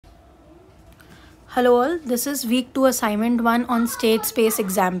Hello all, this is week 2 assignment 1 on state space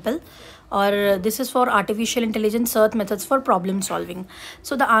example, or this is for artificial intelligence search methods for problem solving.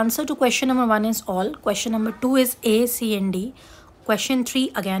 So the answer to question number 1 is all, question number 2 is A, C and D, question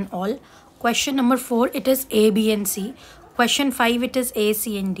 3 again all, question number 4 it is A, B and C, question 5 it is A,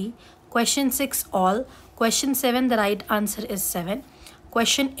 C and D, question 6 all, question 7 the right answer is 7,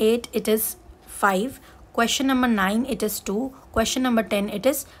 question 8 it is 5, question number 9 it is 2, question number 10 it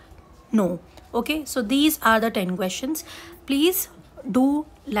is no. Okay, so these are the 10 questions. Please do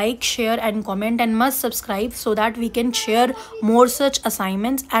like, share and comment, and must subscribe so that we can share more such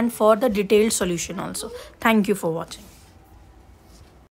assignments and for the detailed solution also. Thank you for watching.